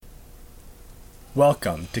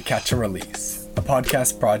Welcome to Catch and Release, a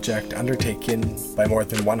podcast project undertaken by more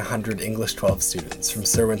than 100 English 12 students from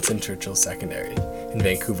Sir Winston Churchill Secondary in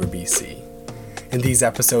Vancouver, BC. In these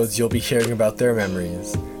episodes, you'll be hearing about their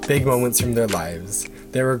memories, big moments from their lives,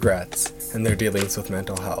 their regrets, and their dealings with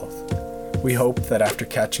mental health. We hope that after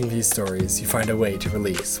catching these stories, you find a way to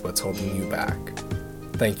release what's holding you back.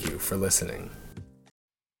 Thank you for listening.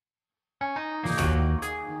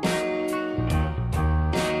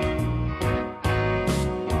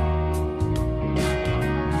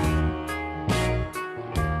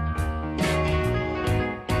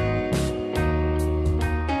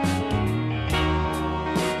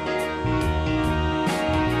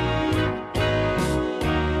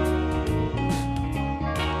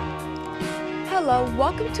 Hello,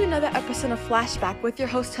 welcome to another episode of Flashback with your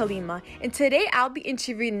host Halima, and today I'll be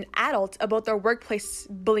interviewing an adult about their workplace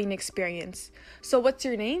bullying experience. So what's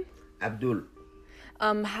your name? Abdul.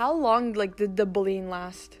 How long did the bullying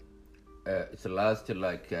last? It's lasted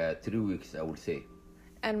 3 weeks, I would say.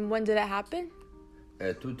 And when did it happen?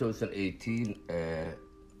 2018,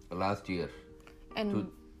 last year.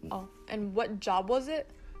 And what job was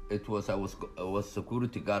it? I was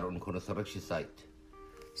security guard on construction site.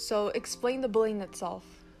 So explain the bullying itself.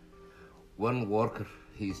 One worker,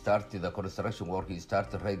 he started the construction work. He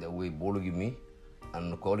started right away bullying me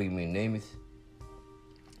and calling me names.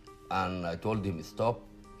 And I told him stop.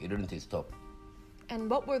 He didn't stop. And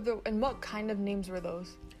what kind of names were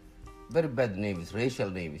those? Very bad names, racial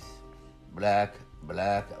names. Black,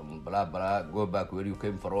 blah, blah, go back where you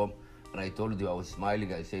came from. And I told him, I was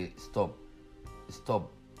smiling, I say, stop.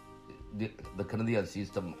 The Canadian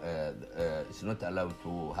system is not allowed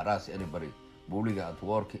to harass anybody. Bullying at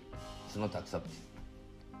work is not accepted.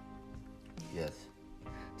 Yes.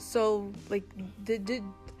 So,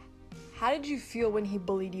 how did you feel when he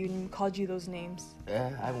bullied you and called you those names?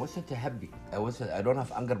 I wasn't happy. I don't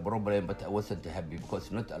have anger problem, but I wasn't happy because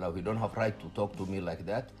it's not allowed. He don't have right to talk to me like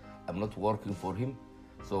that. I'm not working for him.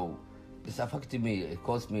 So it's affected me. It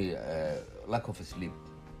caused me lack of sleep.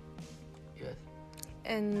 Yes.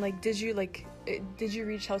 And did you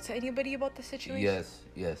reach out to anybody about the situation?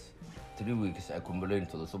 Yes. 3 weeks I complained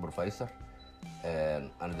to the supervisor,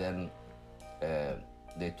 and then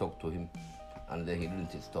they talked to him, and then he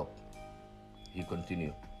didn't stop. He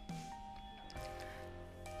continued.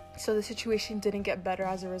 So the situation didn't get better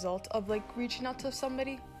as a result of reaching out to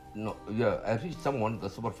somebody? No, yeah, I reached someone, the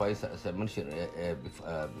supervisor, as I mentioned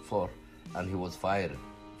before, and he was fired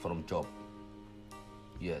from job.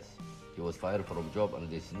 Yes, he was fired from job and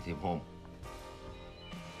they sent him home.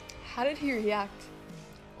 How did he react?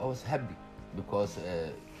 I was happy because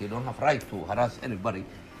he don't have right to harass anybody,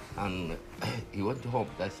 and he went home.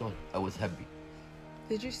 That's all. I was happy.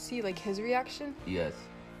 Did you see his reaction? Yes,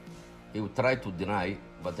 he would try to deny,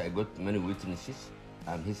 but I got many witnesses,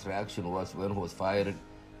 and his reaction was when he was fired,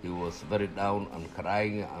 he was very down and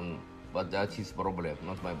crying, but that's his problem,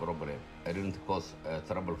 not my problem. I didn't cause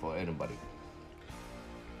trouble for anybody.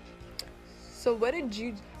 So how did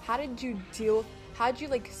you deal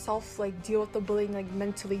with the bullying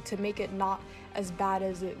mentally to make it not as bad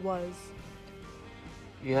as it was?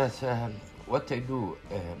 Yes, what I do,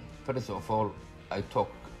 first of all, I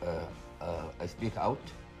talk, I speak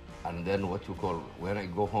out, and then when I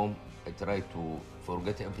go home, I try to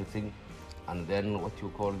forget everything, and then I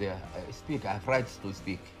speak. I have rights to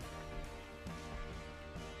speak.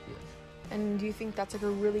 Yes. And do you think that's a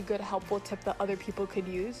really good, helpful tip that other people could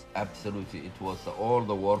use? Absolutely. It was all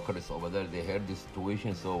the workers over there, they heard the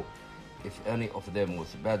situation, so if any of them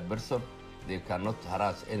was a bad person, they cannot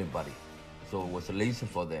harass anybody. So it was a lesson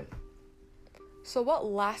for them. So what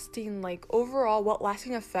lasting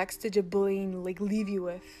effects did your bullying leave you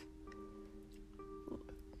with?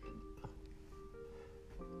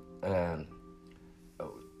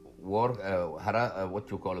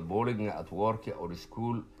 Bullying at work or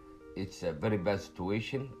school, it's a very bad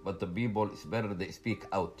situation, but the people, it's better they speak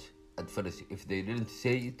out at first. If they didn't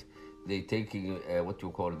say it, they taking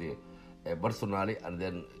personally, and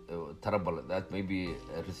then trouble that may be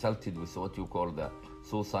resulted with the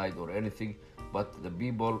suicide or anything. But the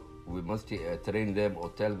people, we must train them or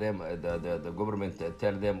tell them, the government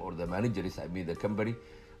tell them, or the managers, the company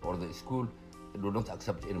or the school, do not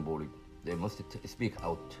accept any bullying. They must speak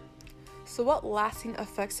out. So what lasting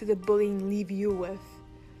effects did the bullying leave you with?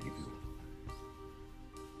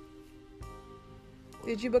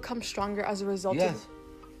 Did you become stronger as a result?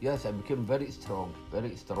 Yes, I became very strong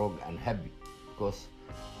and happy because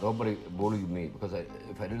nobody bullied me. Because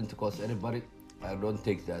if I didn't cause anybody, I don't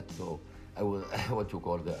take that. So I will,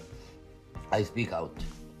 I speak out.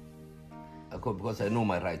 Because I know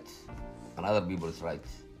my rights and other people's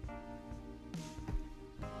rights.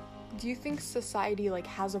 Do you think society like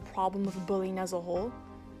has a problem with bullying as a whole?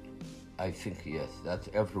 I think yes, that's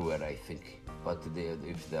everywhere. I think, but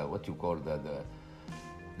if the what you call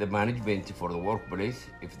the management for the workplace,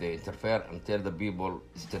 if they interfere and tell the people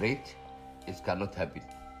straight, it cannot happen.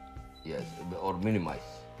 Yes, or minimize.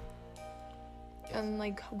 And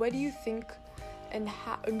like, what do you think, and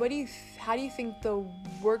how do you think the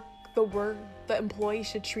employee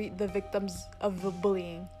should treat the victims of the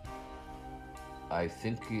bullying? I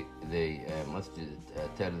think they must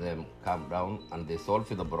tell them calm down and they solve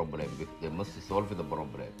the problem. They must solve the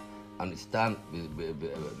problem and stand with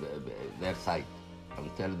their side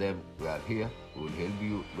and tell them we are here, we will help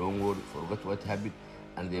you, don't worry, forget what happened,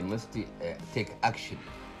 and they must take action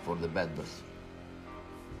for the bad person.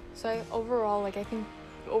 So I think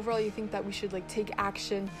overall you think that we should like take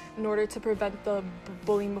action in order to prevent the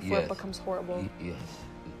bullying before it becomes horrible. Yes.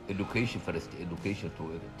 Education first, education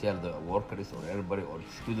to tell the workers or everybody or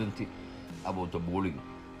student about the bullying,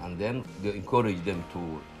 and then they encourage them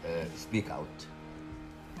to speak out.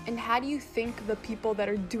 And how do you think the people that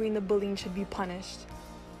are doing the bullying should be punished?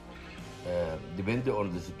 Depending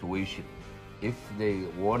on the situation. If they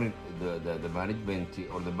want the management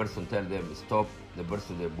or the person tell them stop the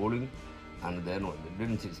person they're bullying, and then they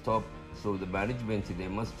didn't stop, so the management they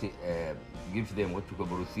must give them what you call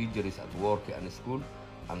procedures at work and school,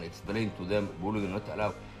 and explain to them bullying not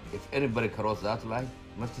allowed. If anybody cross that line,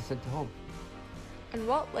 must be sent home.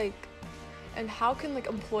 And how can like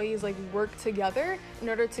employees like work together in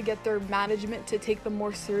order to get their management to take them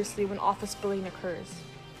more seriously when office bullying occurs?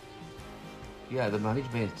 Yeah, the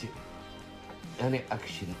management, any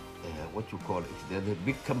action, what you call it, if they're the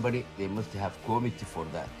big company, they must have committee for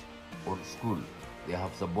that, or school. They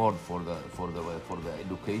have the board for the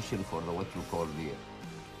education, for the what you call the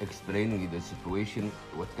explaining the situation,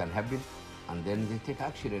 what can happen, and then they take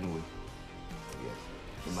action anyway. Yes,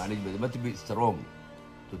 the management must be strong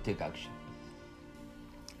to take action.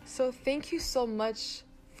 So thank you so much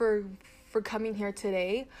for coming here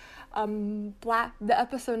today. The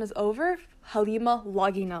episode is over. Halima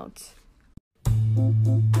logging out.